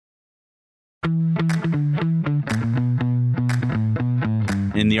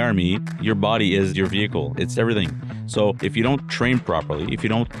the Army, your body is your vehicle. It's everything. So if you don't train properly, if you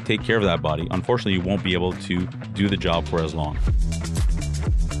don't take care of that body, unfortunately, you won't be able to do the job for as long.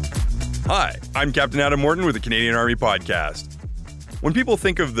 Hi, I'm Captain Adam Morton with the Canadian Army Podcast. When people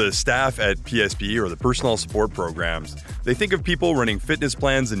think of the staff at PSP or the personnel support programs, they think of people running fitness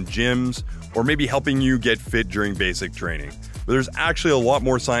plans in gyms or maybe helping you get fit during basic training. But there's actually a lot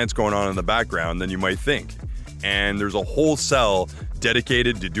more science going on in the background than you might think. And there's a whole cell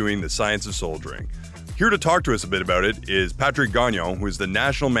dedicated to doing the science of soldiering. Here to talk to us a bit about it is Patrick Gagnon, who is the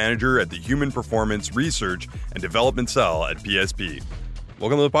National Manager at the Human Performance Research and Development Cell at PSP.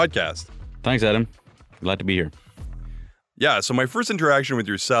 Welcome to the podcast. Thanks, Adam. Glad to be here. Yeah, so my first interaction with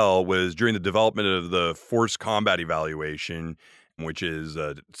your cell was during the development of the Force Combat Evaluation, which is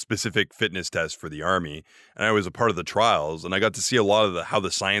a specific fitness test for the Army. And I was a part of the trials, and I got to see a lot of how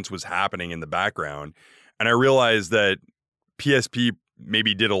the science was happening in the background. And I realized that PSP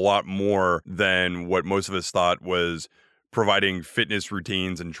maybe did a lot more than what most of us thought was providing fitness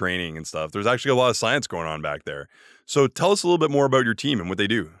routines and training and stuff. There's actually a lot of science going on back there. So tell us a little bit more about your team and what they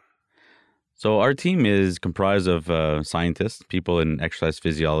do. So our team is comprised of scientists, people in exercise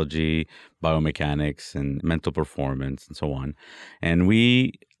physiology, biomechanics, and mental performance, and so on. And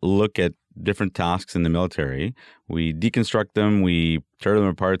we look at different tasks in the military. We deconstruct them, we tear them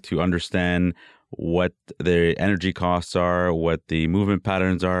apart to understand what their energy costs are, what the movement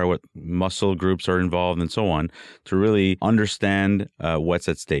patterns are, what muscle groups are involved, and so on, to really understand what's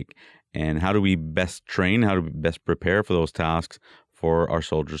at stake. And how do we best train, how do we best prepare for those tasks for our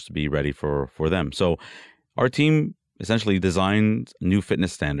soldiers to be ready for them. So our team essentially designs new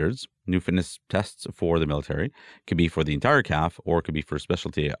fitness standards, new fitness tests for the military. It could be for the entire CAF or it could be for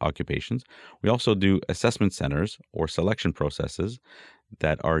specialty occupations. We also do assessment centers or selection processes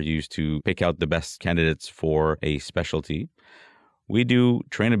that are used to pick out the best candidates for a specialty. We do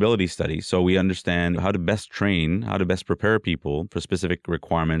trainability studies, so we understand how to best train, how to best prepare people for specific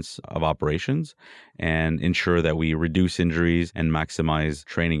requirements of operations and ensure that we reduce injuries and maximize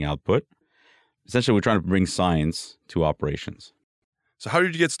training output. Essentially, we're trying to bring science to operations. So how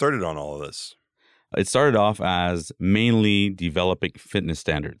did you get started on all of this? It started off as mainly developing fitness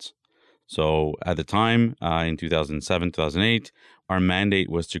standards. So at the time, in 2007, 2008, our mandate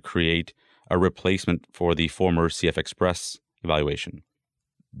was to create a replacement for the former CF Express evaluation.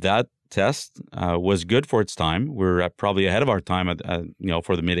 That test was good for its time. We're probably ahead of our time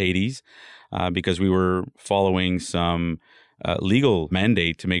for the mid-'80s because we were following some legal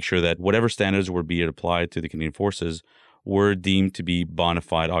mandate to make sure that whatever standards were being applied to the Canadian Forces were deemed to be bona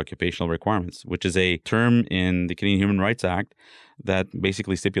fide occupational requirements, which is a term in the Canadian Human Rights Act that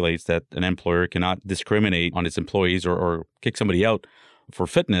basically stipulates that an employer cannot discriminate on its employees or kick somebody out for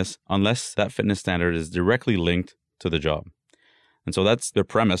fitness unless that fitness standard is directly linked to the job. And so that's the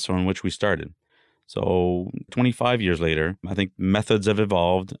premise on which we started. So 25 years later, I think methods have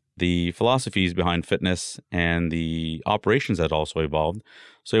evolved, the philosophies behind fitness and the operations had also evolved.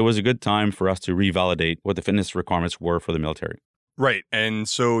 So it was a good time for us to revalidate what the fitness requirements were for the military. Right. And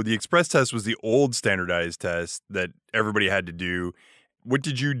so the Express test was the old standardized test that everybody had to do. What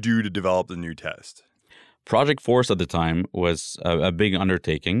did you do to develop the new test? Project Force at the time was a big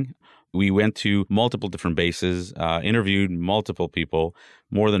undertaking. We went to multiple different bases, interviewed multiple people,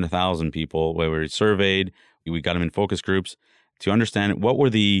 more than 1,000 people, where we surveyed. We got them in focus groups to understand what were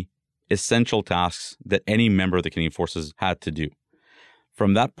the essential tasks that any member of the Canadian Forces had to do.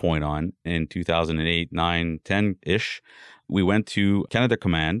 From that point on, in 2008, 9, 10-ish, we went to Canada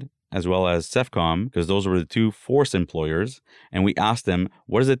Command as well as CEFCOM, because those were the two force employers, and we asked them,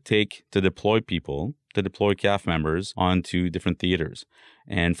 what does it take to deploy people, to deploy CAF members onto different theaters?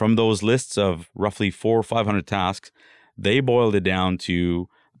 And from those lists of roughly 400 or 500 tasks, they boiled it down to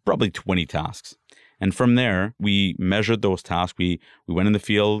probably 20 tasks. And from there, we measured those tasks. We went in the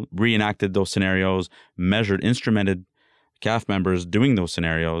field, reenacted those scenarios, measured, instrumented CAF members doing those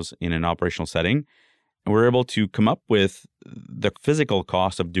scenarios in an operational setting. And we're able to come up with the physical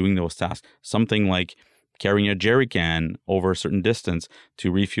cost of doing those tasks, something like carrying a jerry can over a certain distance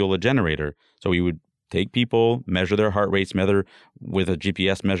to refuel a generator. So we would take people, measure their heart rates, measure with a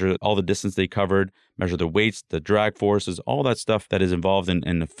GPS, measure all the distance they covered, measure the weights, the drag forces, all that stuff that is involved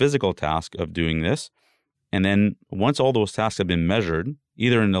in the physical task of doing this. And then once all those tasks have been measured,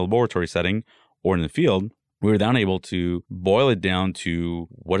 either in a laboratory setting or in the field, we were then able to boil it down to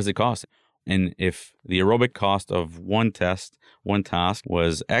what does it cost? And if the aerobic cost of one task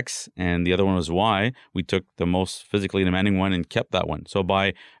was X and the other one was Y, we took the most physically demanding one and kept that one. So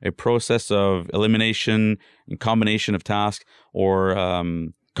by a process of elimination and combination of tasks or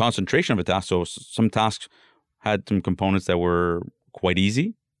concentration of a task, so some tasks had some components that were quite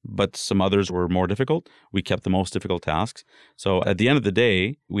easy but some others were more difficult. We kept the most difficult tasks. So at the end of the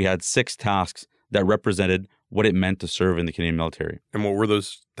day, we had 6 tasks that represented what it meant to serve in the Canadian military. And what were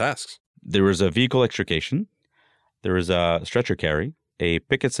those tasks? There was a vehicle extrication. There was a stretcher carry, a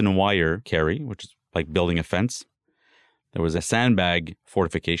pickets and wire carry, which is like building a fence. There was a sandbag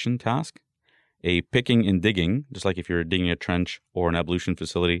fortification task, a picking and digging, just like if you're digging a trench or an ablution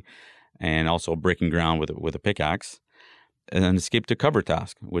facility, and also breaking ground with a pickaxe, and an escape to cover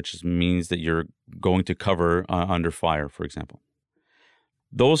task, which means that you're going to cover under fire, for example.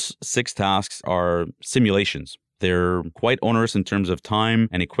 Those 6 tasks are simulations. They're quite onerous in terms of time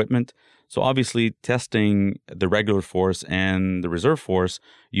and equipment. So obviously testing the regular force and the reserve force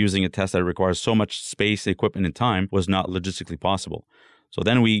using a test that requires so much space, equipment, and time was not logistically possible. So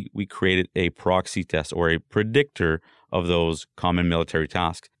then we created a proxy test or a predictor of those common military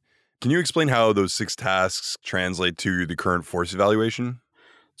tasks. Can you explain how those 6 tasks translate to the current force evaluation?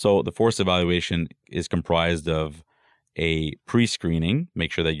 So the force evaluation is comprised of a pre-screening,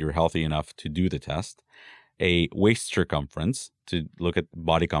 make sure that you're healthy enough to do the test, a waist circumference to look at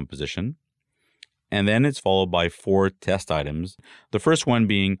body composition, and then it's followed by 4 test items. The first one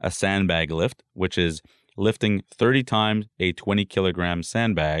being a sandbag lift, which is lifting 30 times a 20 kilogram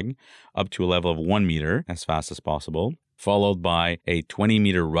sandbag up to a level of 1 meter as fast as possible, followed by a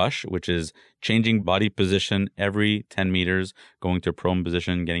 20-meter rush, which is changing body position every 10 meters, going to prone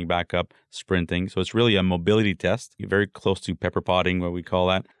position, getting back up, sprinting. So it's really a mobility test, very close to pepper potting, what we call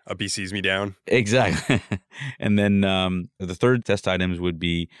that. Up he sees me down. Exactly. And then the third test items would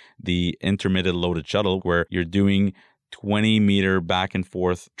be the intermittent loaded shuttle, where you're doing 20-meter back and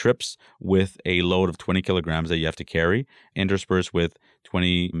forth trips with a load of 20 kilograms that you have to carry, interspersed with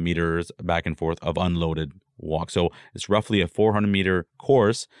 20 meters back and forth of unloaded walk. So it's roughly a 400-meter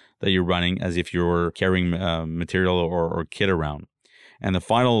course that you're running as if you're carrying material or kit around. And the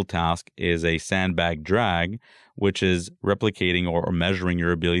final task is a sandbag drag, which is replicating or measuring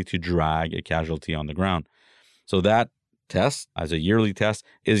your ability to drag a casualty on the ground. So that test, as a yearly test,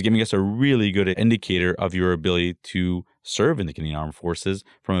 is giving us a really good indicator of your ability to serve in the Canadian Armed Forces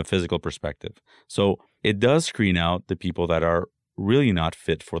from a physical perspective. So it does screen out the people that are really not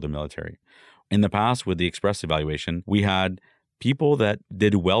fit for the military. In the past, with the express evaluation, we had people that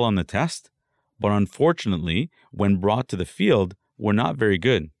did well on the test, but unfortunately, when brought to the field, were not very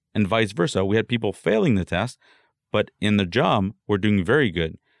good. And vice versa, we had people failing the test, but in the job, were doing very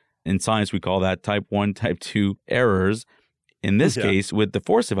good. In science, we call that type 1, type 2 errors. In this case, with the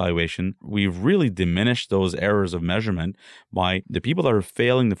force evaluation, we've really diminished those errors of measurement by the people that are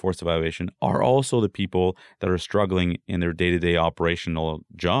failing the force evaluation are also the people that are struggling in their day-to-day operational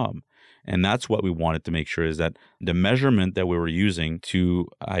job. And that's what we wanted to make sure is that the measurement that we were using to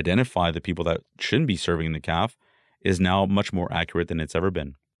identify the people that shouldn't be serving in the CAF is now much more accurate than it's ever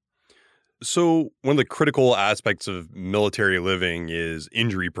been. So one of the critical aspects of military living is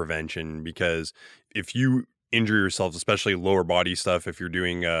injury prevention, because if you injure yourself, especially lower body stuff, if you're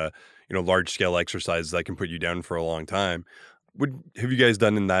doing large scale exercises that can put you down for a long time, what have you guys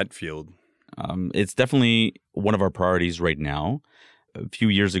done in that field? It's definitely one of our priorities right now. A few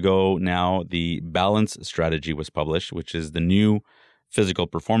years ago now, the Balance Strategy was published, which is the new physical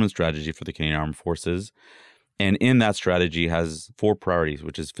performance strategy for the Canadian Armed Forces. And in that strategy has 4 priorities,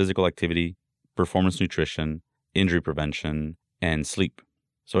 which is physical activity, performance nutrition, injury prevention, and sleep.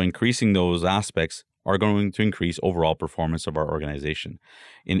 So increasing those aspects are going to increase overall performance of our organization.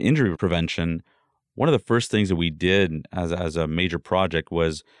 In injury prevention, one of the first things that we did as a major project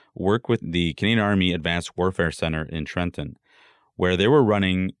was work with the Canadian Army Advanced Warfare Center in Trenton, where they were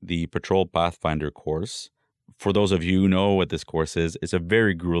running the Patrol Pathfinder course. For those of you who know what this course is, it's a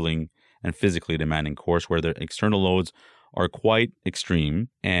very grueling and physically demanding course where the external loads are quite extreme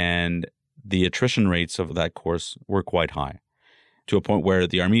and the attrition rates of that course were quite high, to a point where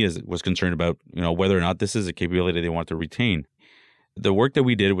the Army was concerned about whether or not this is a capability they want to retain. The work that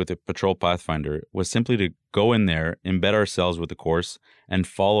we did with the Patrol Pathfinder was simply to go in there, embed ourselves with the course, and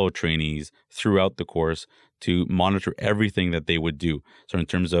follow trainees throughout the course to monitor everything that they would do. So in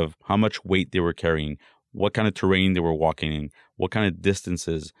terms of how much weight they were carrying, what kind of terrain they were walking in, what kind of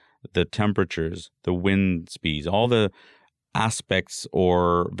distances, the temperatures, the wind speeds, all the aspects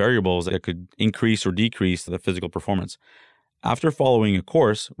or variables that could increase or decrease the physical performance. After following a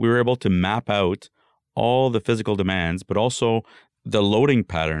course, we were able to map out all the physical demands, but also the loading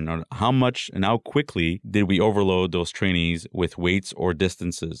pattern on how much and how quickly did we overload those trainees with weights or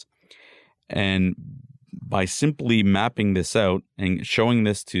distances. And by simply mapping this out and showing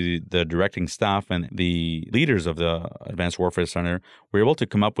this to the directing staff and the leaders of the Advanced Warfare Center, we're able to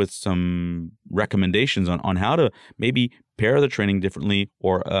come up with some recommendations on how to maybe pair the training differently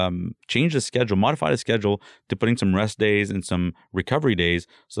or change the schedule, modify the schedule to putting some rest days and some recovery days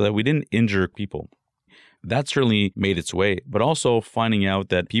so that we didn't injure people. That certainly made its way, but also finding out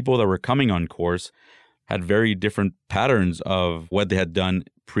that people that were coming on course had very different patterns of what they had done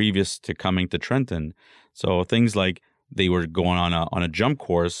previous to coming to Trenton. So things like they were going on a jump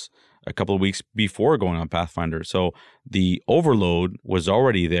course a couple of weeks before going on Pathfinder. So the overload was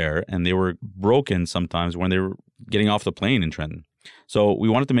already there and they were broken sometimes when they were getting off the plane in Trenton. So we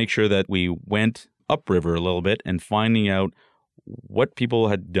wanted to make sure that we went upriver a little bit and finding out what people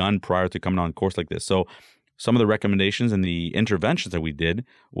had done prior to coming on a course like this. So some of the recommendations and the interventions that we did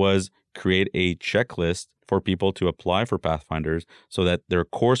was create a checklist for people to apply for Pathfinders so that their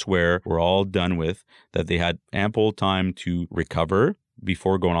courseware were all done with, that they had ample time to recover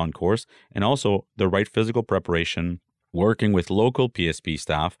before going on course, and also the right physical preparation, working with local PSP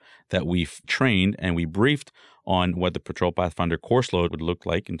staff that we've trained and we briefed on what the Patrol Pathfinder course load would look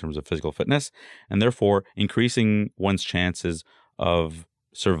like in terms of physical fitness, and therefore increasing one's chances of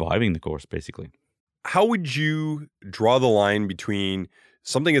surviving the course, basically. How would you draw the line between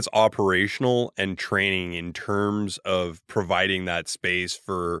something that's operational and training in terms of providing that space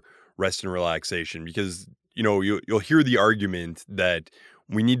for rest and relaxation? Because, you'll hear the argument that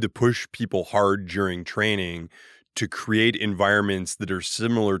we need to push people hard during training to create environments that are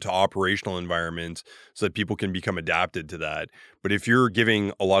similar to operational environments so that people can become adapted to that. But if you're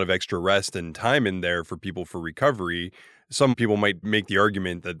giving a lot of extra rest and time in there for people for recovery, some people might make the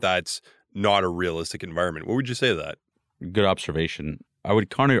argument that that's not a realistic environment. What would you say to that? Good observation. I would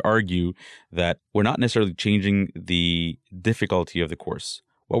counter argue that we're not necessarily changing the difficulty of the course.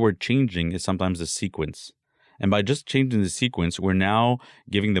 What we're changing is sometimes the sequence. And by just changing the sequence, we're now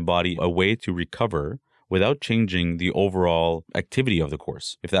giving the body a way to recover without changing the overall activity of the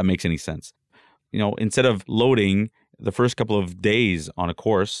course, if that makes any sense. Instead of loading the first couple of days on a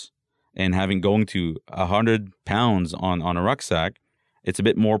course and going to 100 pounds on a rucksack, it's a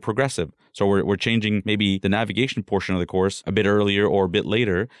bit more progressive. So we're changing maybe the navigation portion of the course a bit earlier or a bit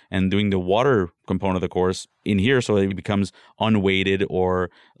later and doing the water component of the course in here so that it becomes unweighted or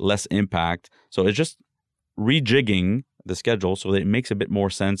less impact. So it's just rejigging the schedule so that it makes a bit more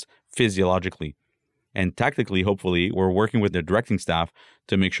sense physiologically. And tactically, hopefully, we're working with the directing staff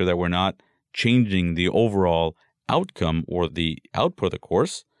to make sure that we're not changing the overall outcome or the output of the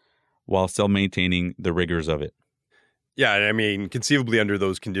course while still maintaining the rigors of it. Yeah, I mean, conceivably under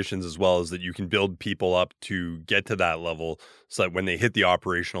those conditions as well, is that you can build people up to get to that level so that when they hit the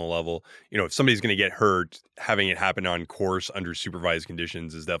operational level, if somebody's going to get hurt, having it happen on course under supervised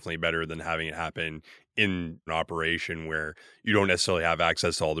conditions is definitely better than having it happen in an operation where you don't necessarily have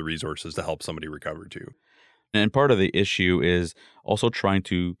access to all the resources to help somebody recover too. And part of the issue is also trying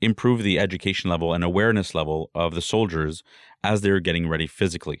to improve the education level and awareness level of the soldiers as they're getting ready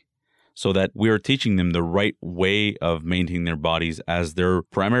physically, so that we are teaching them the right way of maintaining their bodies as their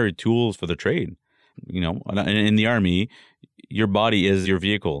primary tools for the trade. In the Army, your body is your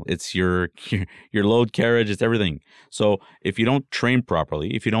vehicle. It's your load carriage. It's everything. So if you don't train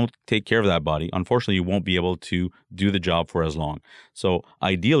properly, if you don't take care of that body, unfortunately, you won't be able to do the job for as long. So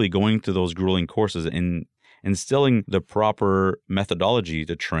ideally, going to those grueling courses and instilling the proper methodology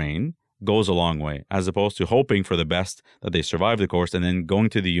to train goes a long way, as opposed to hoping for the best that they survive the course and then going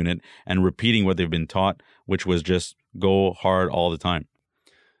to the unit and repeating what they've been taught, which was just go hard all the time.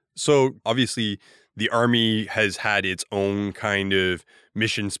 So obviously the Army has had its own kind of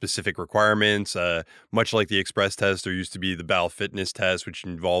mission-specific requirements. Much like the Express test, there used to be the Battle Fitness test, which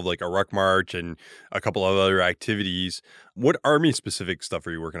involved like a ruck march and a couple of other activities. What Army-specific stuff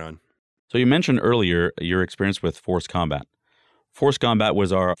are you working on? So you mentioned earlier your experience with Force Combat. Force Combat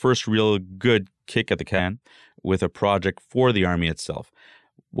was our first real good kick at the can with a project for the Army itself.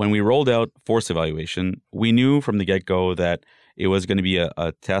 When we rolled out Force Evaluation, we knew from the get-go that it was going to be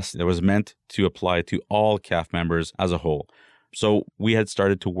a test that was meant to apply to all CAF members as a whole. So we had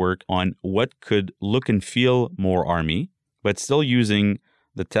started to work on what could look and feel more Army, but still using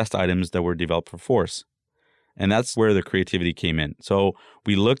the test items that were developed for Force. And that's where the creativity came in. So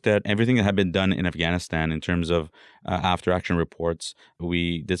we looked at everything that had been done in Afghanistan in terms of after-action reports.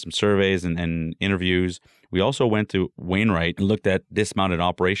 We did some surveys and interviews. We also went to Wainwright and looked at dismounted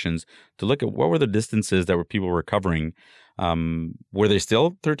operations to look at what were the distances that people were covering. Were they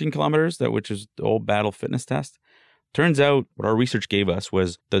still 13 kilometers, which is the old battle fitness test? Turns out what our research gave us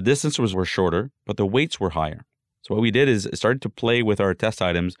was the distances were shorter, but the weights were higher. So what we did is started to play with our test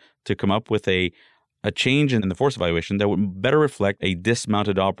items to come up with a a change in the force evaluation that would better reflect a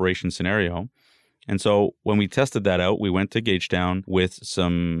dismounted operation scenario. And so when we tested that out, we went to Gagetown with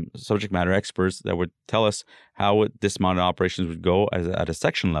some subject matter experts that would tell us how dismounted operations would go at a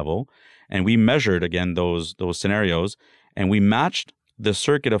section level. And we measured, again, those scenarios, and we matched the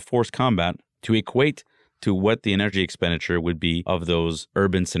circuit of force combat to equate to what the energy expenditure would be of those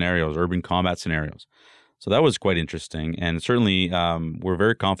urban scenarios, urban combat scenarios. So that was quite interesting. And certainly we're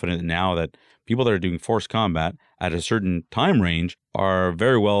very confident now that people that are doing force combat at a certain time range are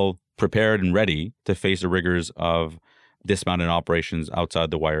very well prepared and ready to face the rigors of dismounted operations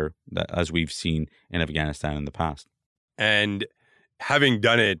outside the wire, as we've seen in Afghanistan in the past. And having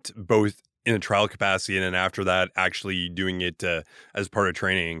done it both in a trial capacity and then after that actually doing it as part of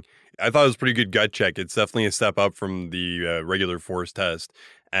training, I thought it was a pretty good gut check. It's definitely a step up from the regular force test.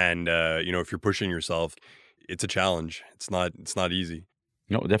 And, if you're pushing yourself, it's a challenge. It's not easy.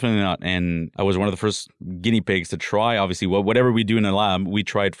 No, definitely not. And I was one of the first guinea pigs to try. Obviously, whatever we do in the lab, we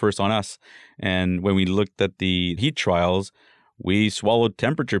tried first on us. And when we looked at the heat trials, we swallowed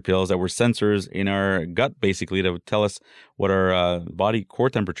temperature pills that were sensors in our gut, basically, that would tell us what our body core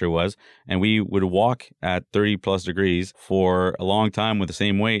temperature was. And we would walk at 30 plus degrees for a long time with the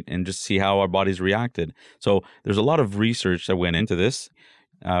same weight and just see how our bodies reacted. So there's a lot of research that went into this.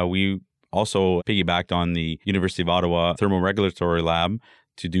 We also piggybacked on the University of Ottawa Thermoregulatory Lab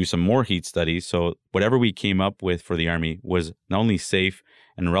to do some more heat studies. So whatever we came up with for the Army was not only safe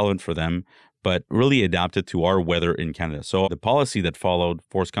and relevant for them, but really adapted to our weather in Canada. So the policy that followed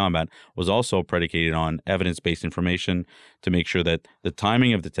force combat was also predicated on evidence-based information to make sure that the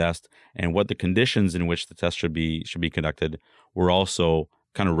timing of the test and what the conditions in which the test should be conducted were also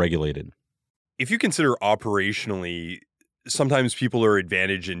kind of regulated. If you consider operationally, sometimes people are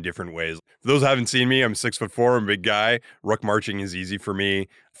advantaged in different ways. For those who haven't seen me, I'm 6'4", I'm a big guy. Ruck marching is easy for me.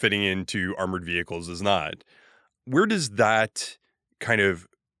 Fitting into armored vehicles is not. Where does that kind of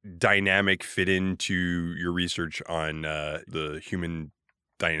dynamic fit into your research on the human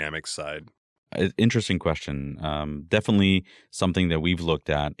dynamics side? Interesting question. Definitely something that we've looked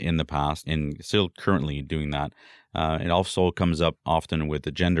at in the past and still currently doing that. It also comes up often with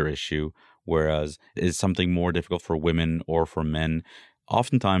the gender issue, whereas it's something more difficult for women or for men.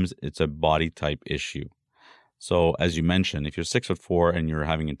 Oftentimes, it's a body type issue. So as you mentioned, if you're 6'4" and you're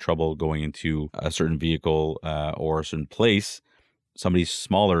having trouble going into a certain vehicle or a certain place, somebody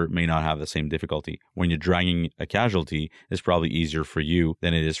smaller may not have the same difficulty. When you're dragging a casualty, it's probably easier for you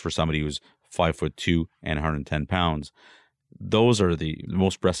than it is for somebody who's 5'2" and 110 pounds. Those are the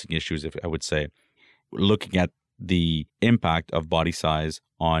most pressing issues, if I would say. Looking at the impact of body size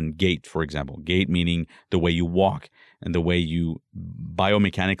on gait, for example. Gait meaning the way you walk and the way you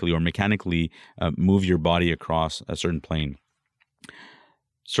biomechanically or mechanically move your body across a certain plane.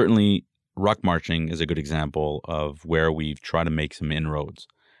 Certainly, ruck marching is a good example of where we've tried to make some inroads.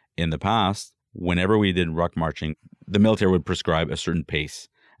 In the past, whenever we did ruck marching, the military would prescribe a certain pace.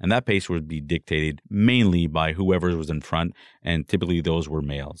 And that pace would be dictated mainly by whoever was in front, and typically those were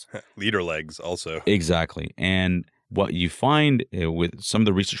males. Leader legs also. Exactly. And what you find with some of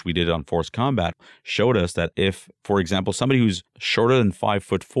the research we did on force combat showed us that if, for example, somebody who's shorter than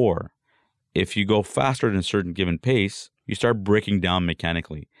 5'4", if you go faster than a certain given pace, you start breaking down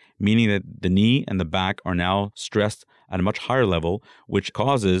mechanically, meaning that the knee and the back are now stressed at a much higher level, which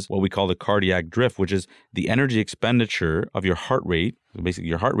causes what we call the cardiac drift, which is the energy expenditure of your heart rate. Basically,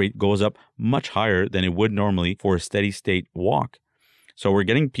 your heart rate goes up much higher than it would normally for a steady state walk. So we're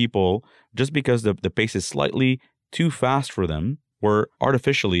getting people, just because the pace is slightly too fast for them, we're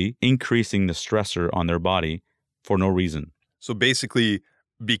artificially increasing the stressor on their body for no reason. So basically,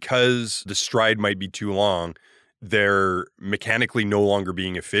 because the stride might be too long, they're mechanically no longer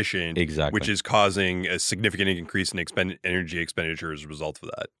being efficient, exactly, which is causing a significant increase in energy expenditure as a result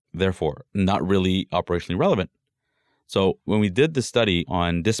of that. Therefore, not really operationally relevant. So when we did the study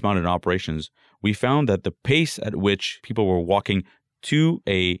on dismounted operations, we found that the pace at which people were walking to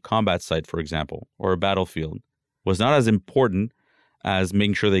a combat site, for example, or a battlefield, was not as important as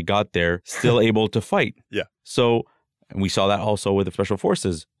making sure they got there still able to fight. Yeah. So we saw that also with the special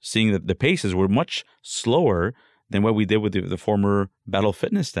forces, seeing that the paces were much slower than what we did with the former battle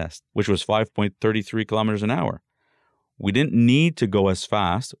fitness test, which was 5.33 kilometers an hour. We didn't need to go as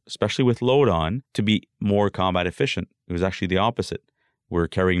fast, especially with load on, to be more combat efficient. It was actually the opposite. We're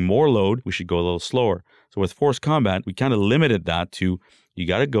carrying more load, we should go a little slower. So with force combat, we kind of limited that to, you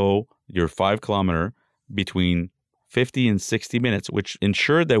got to go your 5 kilometer between 50 and 60 minutes, which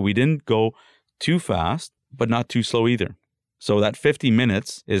ensured that we didn't go too fast, but not too slow either. So that 50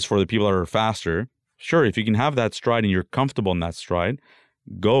 minutes is for the people that are faster. Sure, if you can have that stride and you're comfortable in that stride,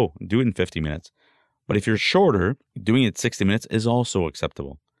 go do it in 50 minutes. But if you're shorter, doing it 60 minutes is also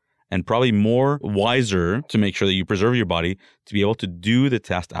acceptable. And probably more wiser to make sure that you preserve your body to be able to do the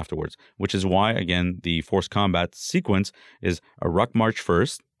test afterwards, which is why, again, the forced combat sequence is a ruck march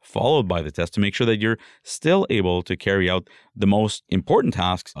first, followed by the test to make sure that you're still able to carry out the most important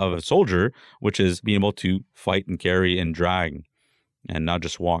tasks of a soldier, which is being able to fight and carry and drag and not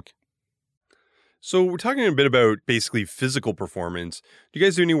just walk. So we're talking a bit about basically physical performance. Do you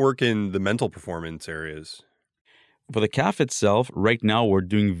guys do any work in the mental performance areas? For the CAF itself, right now we're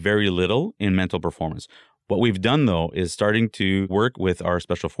doing very little in mental performance. What we've done, though, is starting to work with our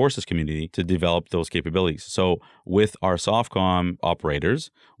Special Forces community to develop those capabilities. So with our SOFCOM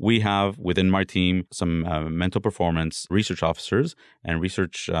operators, we have within my team some mental performance research officers and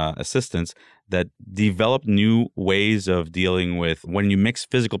research assistants that develop new ways of dealing with when you mix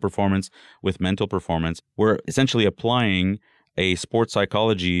physical performance with mental performance. We're essentially applying a sports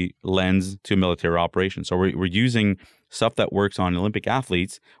psychology lens to military operations. So we're using stuff that works on Olympic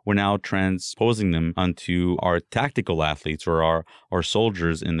athletes. We're now transposing them onto our tactical athletes or our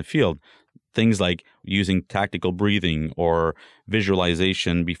soldiers in the field. Things like using tactical breathing or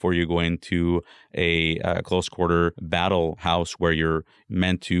visualization before you go into a close quarter battle house where you're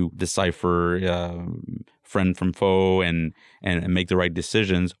meant to decipher friend from foe and make the right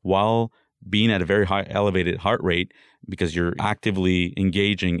decisions while being at a very high elevated heart rate because you're actively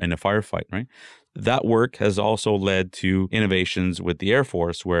engaging in a firefight, right? That work has also led to innovations with the Air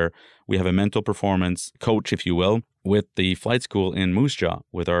Force, where we have a mental performance coach, if you will, with the flight school in Moose Jaw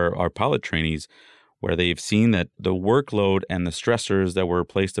with our pilot trainees, where they've seen that the workload and the stressors that were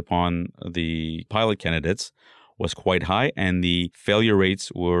placed upon the pilot candidates was quite high, and the failure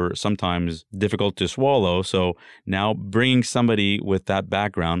rates were sometimes difficult to swallow. So now bringing somebody with that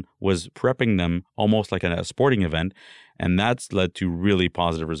background was prepping them almost like a sporting event, and that's led to really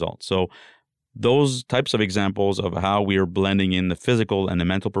positive results. So those types of examples of how we are blending in the physical and the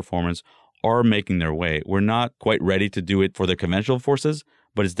mental performance are making their way. We're not quite ready to do it for the conventional forces,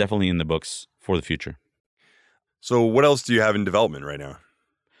 but it's definitely in the books for the future. So what else do you have in development right now?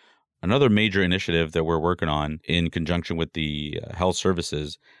 Another major initiative that we're working on in conjunction with the health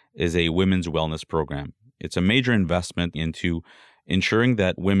services is a women's wellness program. It's a major investment into ensuring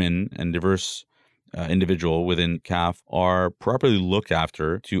that women and diverse individual within CAF are properly looked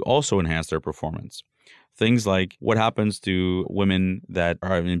after to also enhance their performance. Things like what happens to women that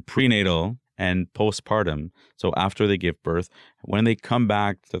are in prenatal and postpartum, so after they give birth, when they come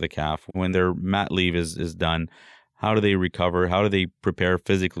back to the CAF, when their mat leave is done, how do they recover? How do they prepare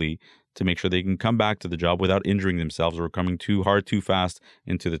physically to make sure they can come back to the job without injuring themselves or coming too hard, too fast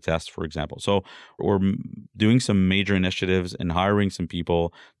into the test, for example? So we're doing some major initiatives and hiring some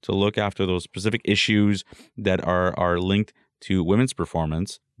people to look after those specific issues that are linked to women's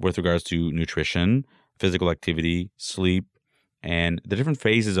performance with regards to nutrition, physical activity, sleep, and the different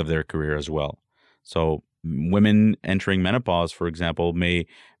phases of their career as well. So women entering menopause, for example, may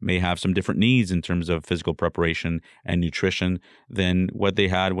have some different needs in terms of physical preparation and nutrition than what they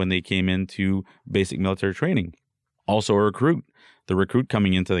had when they came into basic military training. Also a recruit. The recruit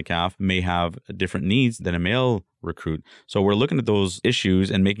coming into the CAF may have different needs than a male recruit. So we're looking at those issues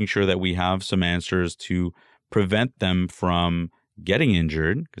and making sure that we have some answers to prevent them from getting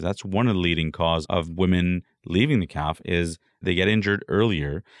injured, because that's one of the leading cause of women leaving the CAF is they get injured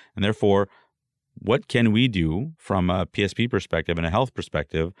earlier. And therefore, what can we do from a PSP perspective and a health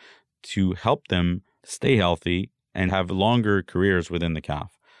perspective to help them stay healthy and have longer careers within the CAF?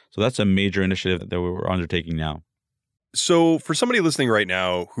 So that's a major initiative that we're undertaking now. So for somebody listening right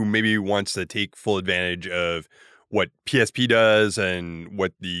now who maybe wants to take full advantage of what PSP does and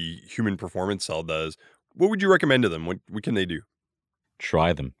what the human performance cell does, what would you recommend to them? What can they do?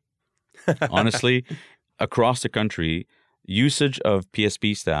 Try them. Honestly, across the country, usage of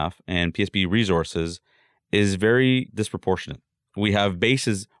PSP staff and PSP resources is very disproportionate. We have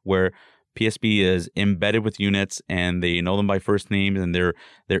bases where PSP is embedded with units and they know them by first names and they're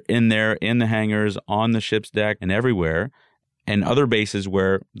in there, in the hangars, on the ship's deck and everywhere. And other bases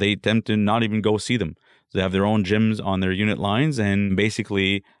where they tend to not even go see them. So they have their own gyms on their unit lines and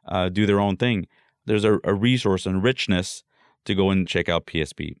basically do their own thing. There's a resource and richness to go and check out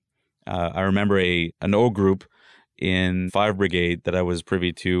PSP. I remember an O group in 5 Brigade that I was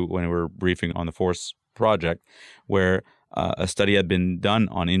privy to when we were briefing on the Force project, where a study had been done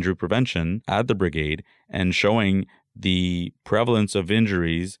on injury prevention at the brigade and showing the prevalence of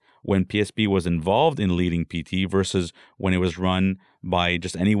injuries when PSP was involved in leading PT versus when it was run by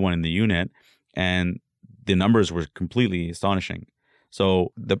just anyone in the unit. And the numbers were completely astonishing.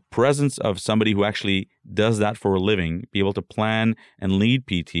 So the presence of somebody who actually does that for a living, be able to plan and lead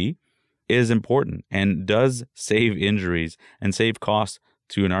PT, is important and does save injuries and save costs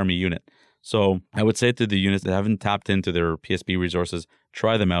to an Army unit. So I would say to the units that haven't tapped into their PSP resources,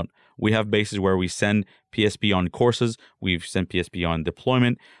 try them out. We have bases where we send PSP on courses. We've sent PSP on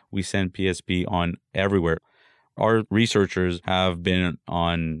deployment. We send PSP on everywhere. Our researchers have been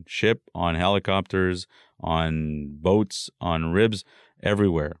on ship, on helicopters, on boats, on ribs,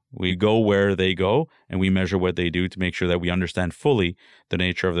 everywhere. We go where they go and we measure what they do to make sure that we understand fully the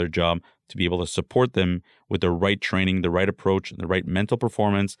nature of their job, to be able to support them with the right training, the right approach, the right mental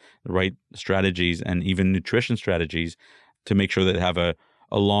performance, the right strategies, and even nutrition strategies to make sure that they have a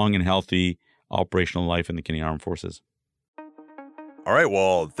long and healthy operational life in the Canadian Armed Forces. All right,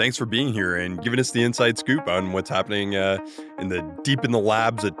 well, thanks for being here and giving us the inside scoop on what's happening deep in the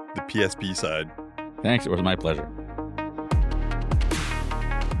labs at the PSP side. Thanks, it was my pleasure.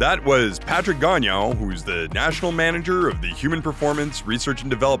 That was Patrick Gagnon, who's the National Manager of the Human Performance Research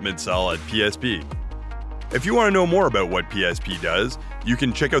and Development Cell at PSP. If you want to know more about what PSP does, you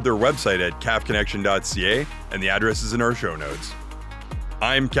can check out their website at cafconnection.ca, and the address is in our show notes.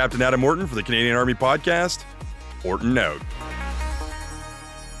 I'm Captain Adam Orton for the Canadian Army Podcast. Orton out.